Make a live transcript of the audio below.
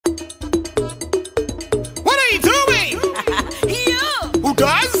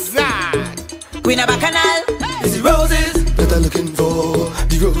I'm looking for,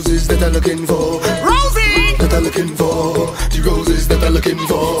 the roses that I'm looking for. Rosie! That I'm looking for, the roses that I'm looking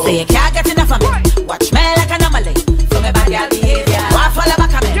for. Say you can't get enough of me. Watch me like an anomaly. For my bad girl behavior. Walk follow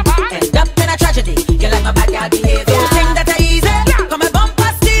back of me. End up in a tragedy. You like my bad girl behavior. You think that I easy? Come and bump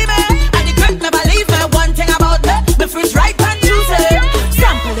past me. And the grip never leave me. One thing about me, my fruits ripe and juicy.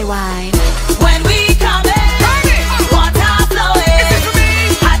 Sample the wine. When we come in, water flowing.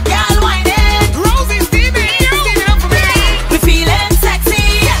 Hot girl whining. Rosie steaming, steaming up for me. We feeling sexy.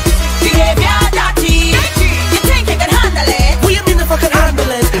 Behavior dirty. You think you can handle it? What you mean if I can handle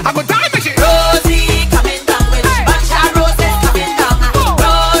it? I'm a diamond shit. Rosie coming down with she bunch of roses coming down.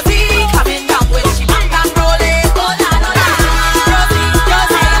 Rosie coming down with she bang bang rolling. Oh la la la. Rosie,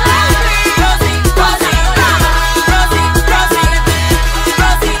 Rosie, Rosie, Rosie, Rosie,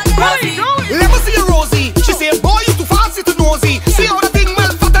 Rosie, Rosie. Let me see you, Rosie. She say, boy, you too fast, you too nosy. See how the thing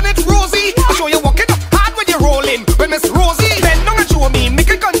well fat and it's rosy. I show you walking up hard when you're rolling. When Miss Rosie bend down and show me, make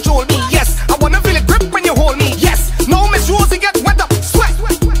it control me. Yes, I wanna feel it grip when you hold me. Yes, now Miss Rosie get wet up, sweat.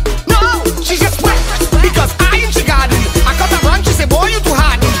 No, she just wet because I in she garden. I cut her run, she say, boy, you too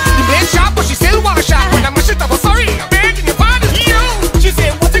hardy. The blade sharp, but she still want a shot. When I mash it up, sorry, I'm begging your pardon. You, she say,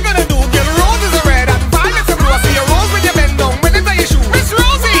 what you gonna do? Girl, roses are red and violets are blue. I see your rose when you bend down. When it's on your shoe, Miss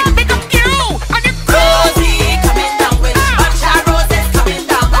Rosie, pick up you and you. Rosie coming down with she bunch of roses coming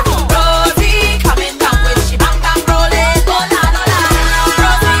down. Rosie coming down with she bang bang rolling. Oh la la la.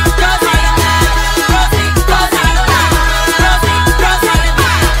 Rosie, Rosie, Rosie, Rosie, Rosie,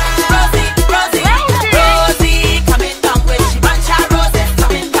 Rosie, Rosie, Rosie coming down with she bunch of roses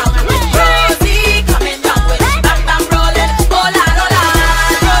coming down. Rosie coming down with she bang bang rolling. Oh la la la.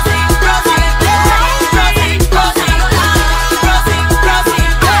 Rosie, Rosie, Rosie, Rosie,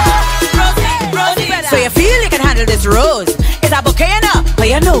 Rosie, Rosie. So you feel you can handle this rose? Is a bouquet enough for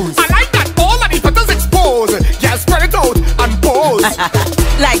your nose? I like that all of the petals exposed. Yeah, spread it out and pose.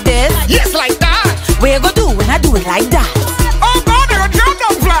 Like this? Yes, like that. What you gonna do when I do it like that? Oh God, you're a drop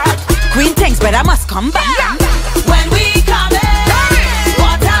down flat. Queen thinks, but I must come back.